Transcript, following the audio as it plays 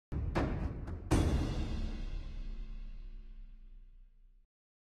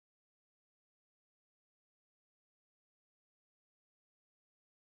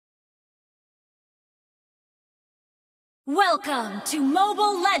Welcome to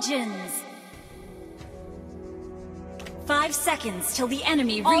Mobile Legends! 5 seconds till the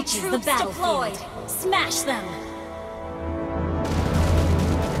enemy reaches the battlefield. Deployed. Smash them!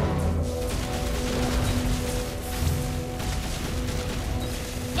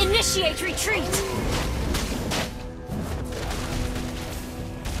 Initiate retreat!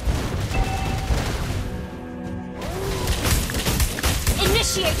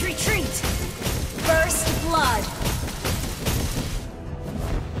 Initiate retreat! First blood!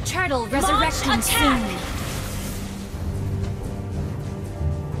 Turtle resurrection soon!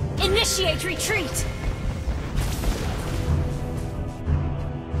 Initiate retreat!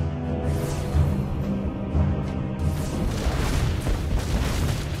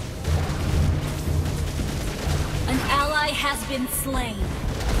 An ally has been slain.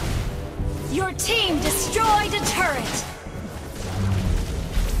 Your team destroyed a turret!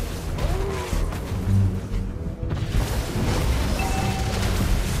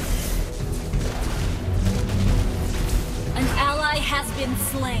 Has been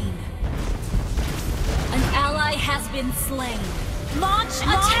slain. An ally has been slain. Launch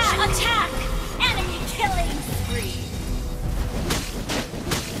attack! Enemy killing spree.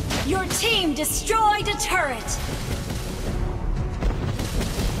 Your team destroyed a turret.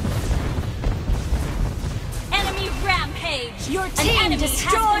 Enemy rampage. Your team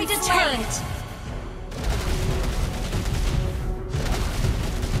destroyed a turret.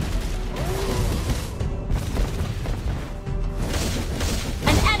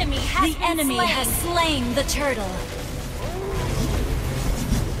 The enemy has slain the turtle.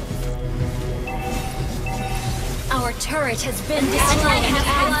 Our turret has been destroyed.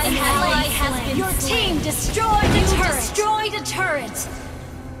 An ally has been slain. Your team destroyed a turret.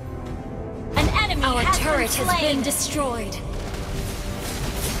 An enemy has been destroyed.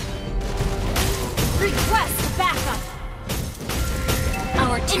 Request backup.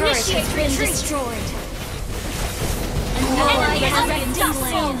 Our turret has been destroyed. An ally has been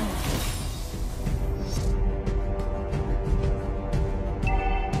slain.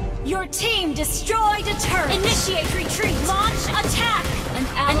 Your team destroyed a turret! Initiate retreat! Launch attack! An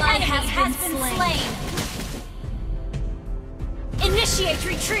ally has been slain. Initiate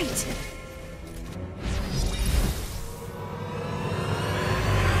retreat!